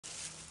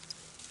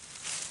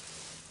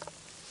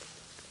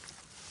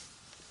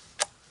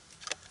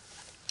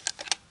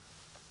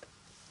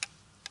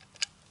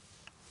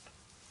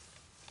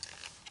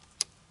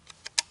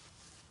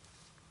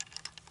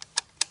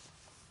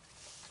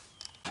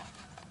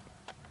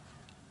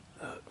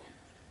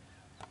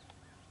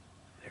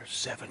There's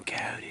 7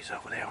 coyotes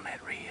over there on that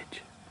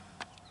ridge.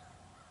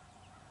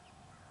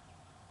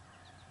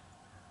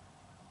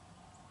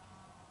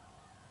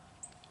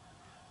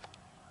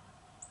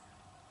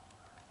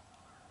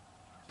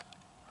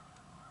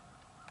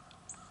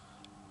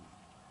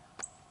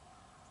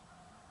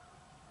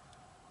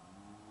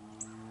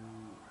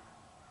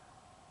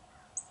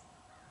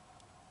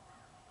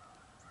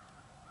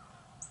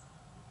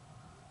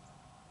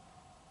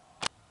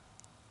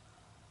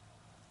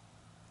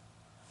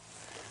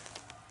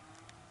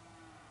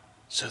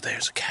 So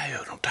there's a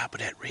coyote on top of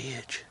that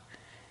ridge.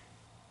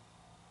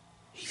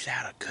 He's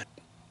out a good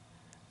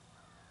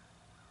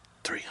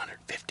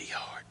 350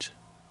 yards.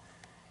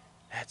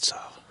 That's a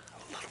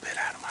little bit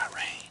out of my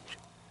range.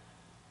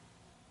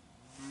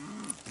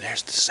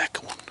 There's the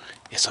second one.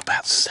 It's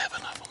about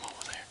 7 of them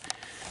over there.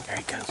 There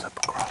he goes up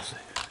across it.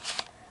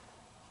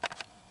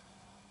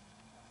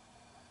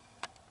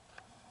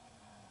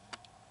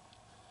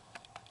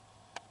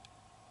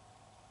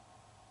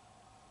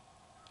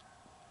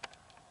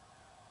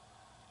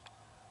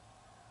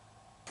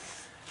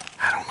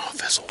 I don't know if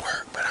this will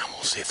work, but I'm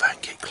going to see if I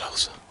can get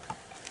closer.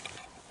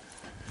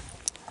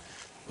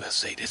 We'll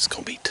see. This is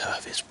going to be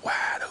tough. It's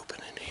wide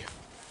open in here.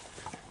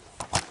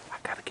 I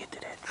got to get to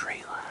that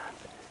tree line,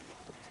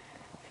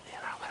 and then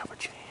I'll have a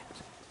chance.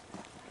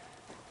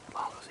 As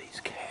long as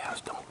these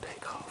cows don't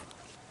take off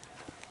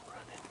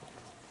running.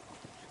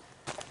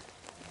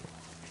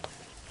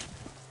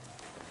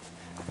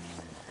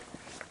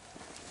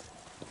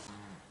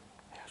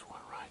 There's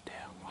one right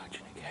there. I'm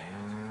watching the cows.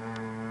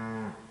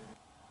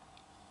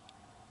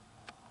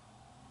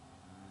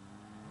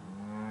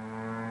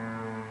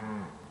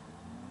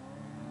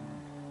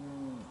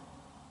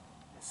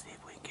 See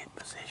if we can get in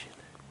position.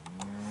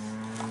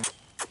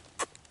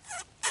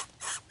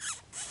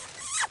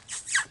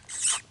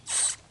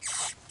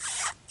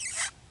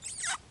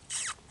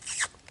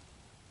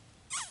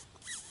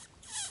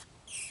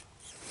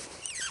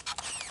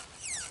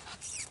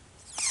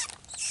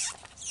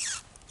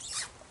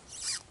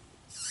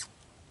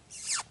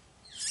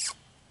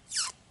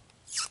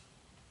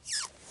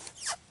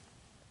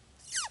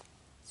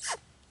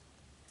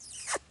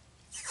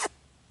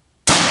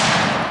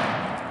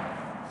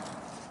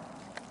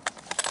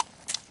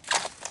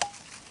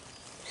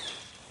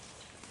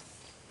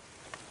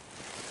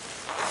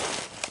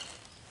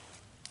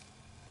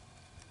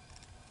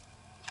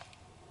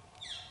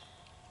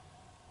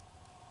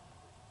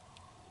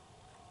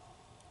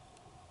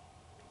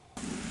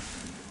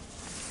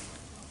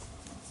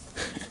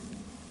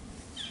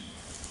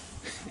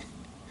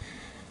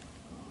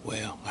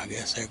 Well, I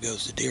guess there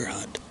goes the deer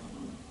hunt.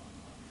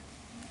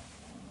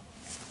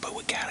 But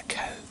we got a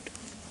coyote.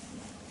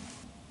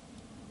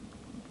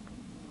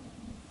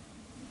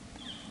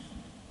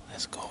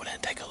 Let's go over there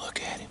and take a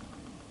look at him.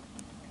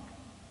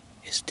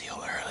 It's still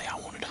early. I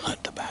wanted to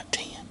hunt about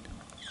 10.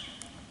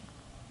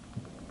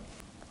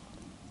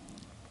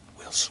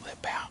 We'll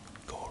slip out,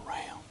 go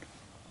around,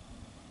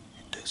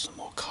 and do some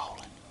more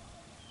calling.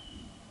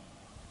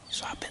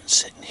 So I've been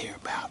sitting here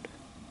about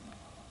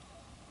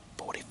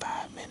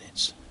 45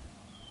 minutes.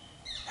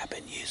 I've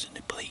been using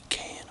the bleed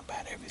can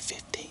about every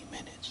 15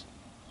 minutes.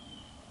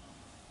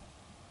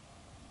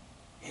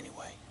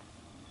 Anyway,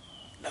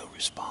 no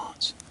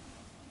response.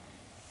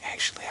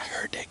 Actually, I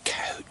heard that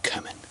coyote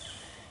coming,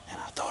 and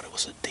I thought it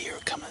was a deer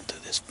coming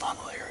through this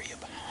funnel area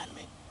behind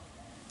me,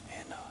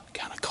 and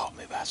kind of caught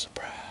me by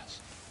surprise.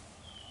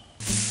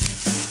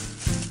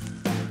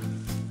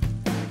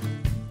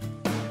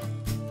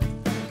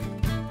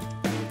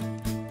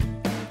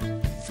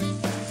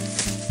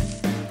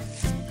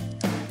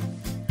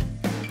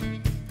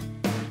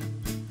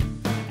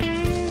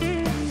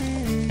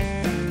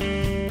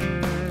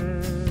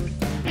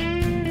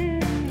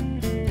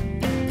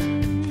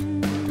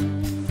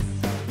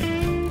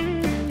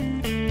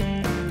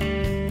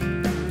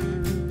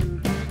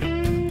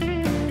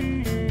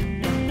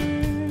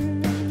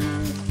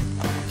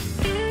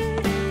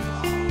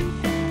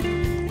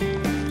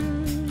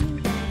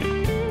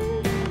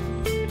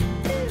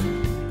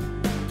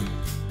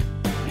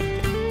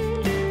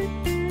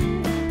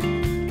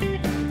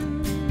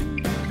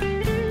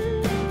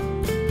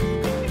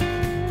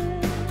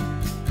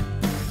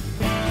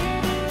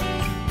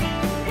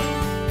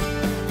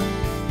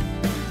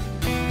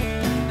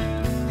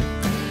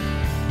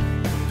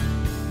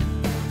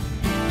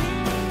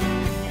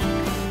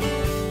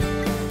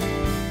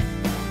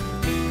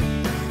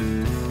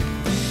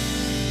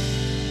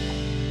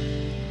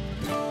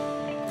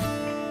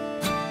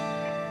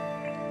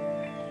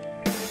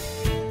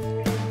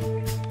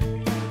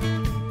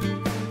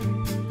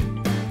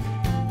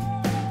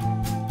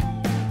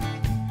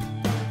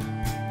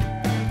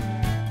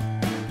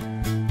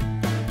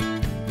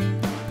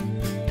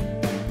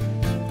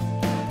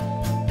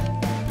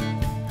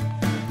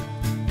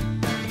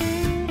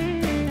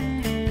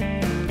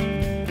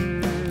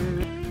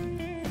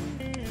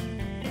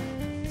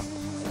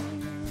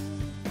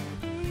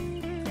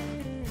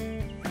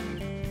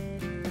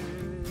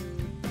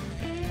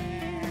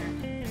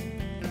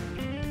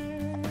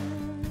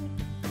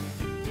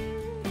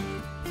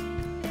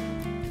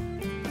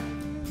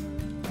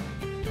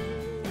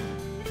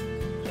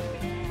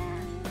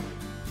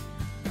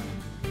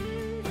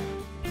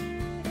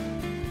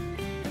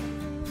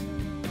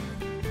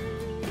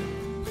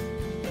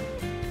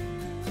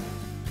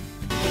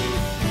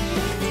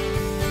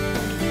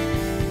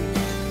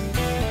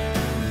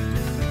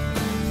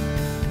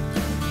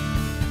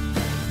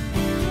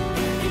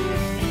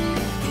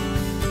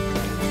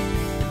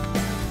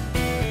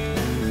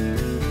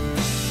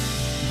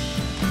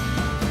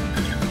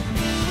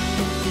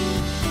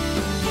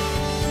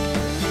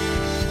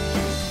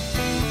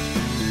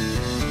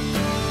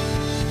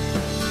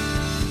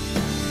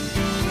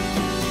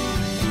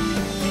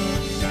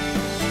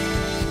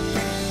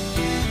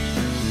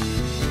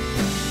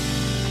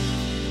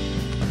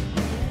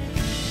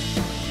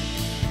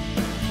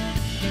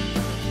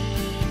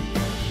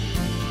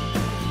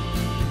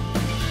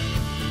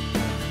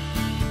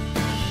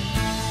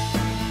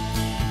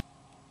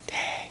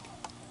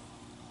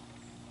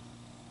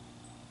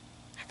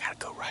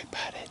 go right by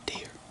that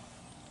deer.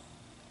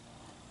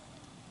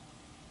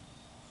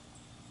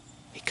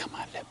 He come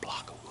out of that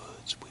block of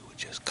woods we were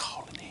just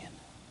calling in.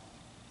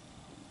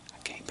 I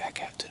came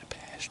back out to the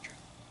pasture,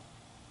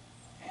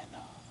 and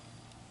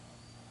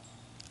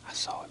I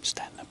saw him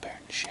standing up there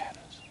in the shadows.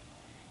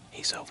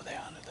 He's over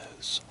there under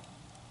those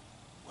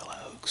willow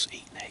oaks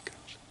eating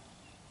acorns.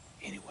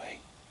 Anyway,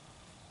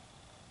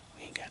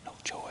 we ain't got no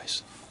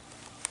choice.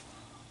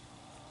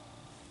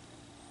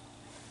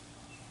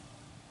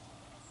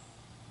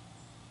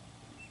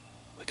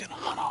 We're gonna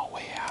hunt our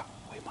way out.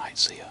 We might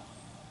see a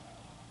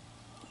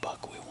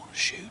buck we want to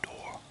shoot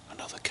or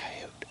another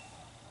coyote.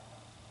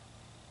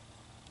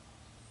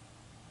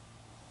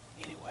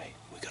 Anyway,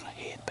 we're gonna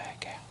head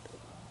back out.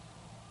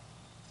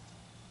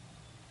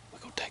 We're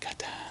gonna take our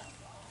time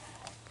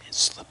and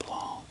slip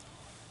along.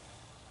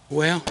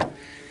 Well,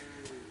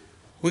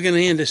 we're gonna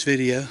end this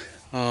video.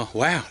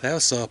 Wow, that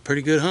was a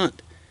pretty good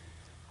hunt.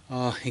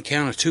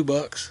 Encountered 2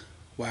 bucks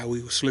while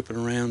we were slipping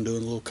around doing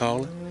a little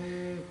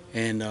calling,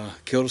 and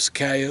killed us a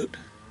coyote,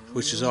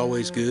 which is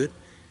always good.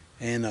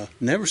 And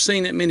never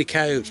seen that many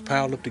coyotes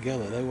piled up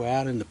together. They were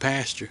out in the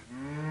pasture.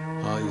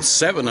 It was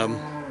 7 of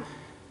them.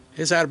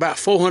 It's at about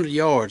 400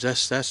 yards.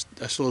 That's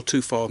a little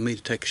too far for me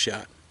to take a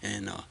shot.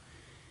 And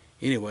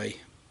anyway,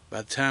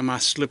 by the time I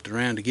slipped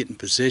around to get in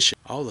position,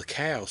 all the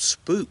cows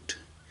spooked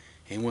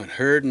and went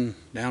herding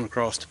down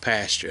across the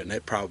pasture, and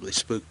that probably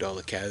spooked all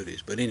the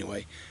coyotes. But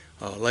anyway,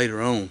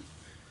 later on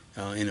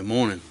in the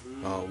morning,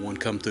 one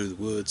come through the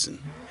woods,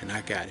 and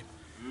I got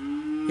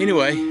him.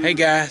 Anyway, hey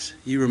guys,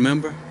 you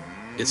remember,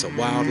 it's a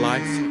wild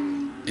life,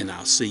 and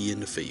I'll see you in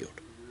the field.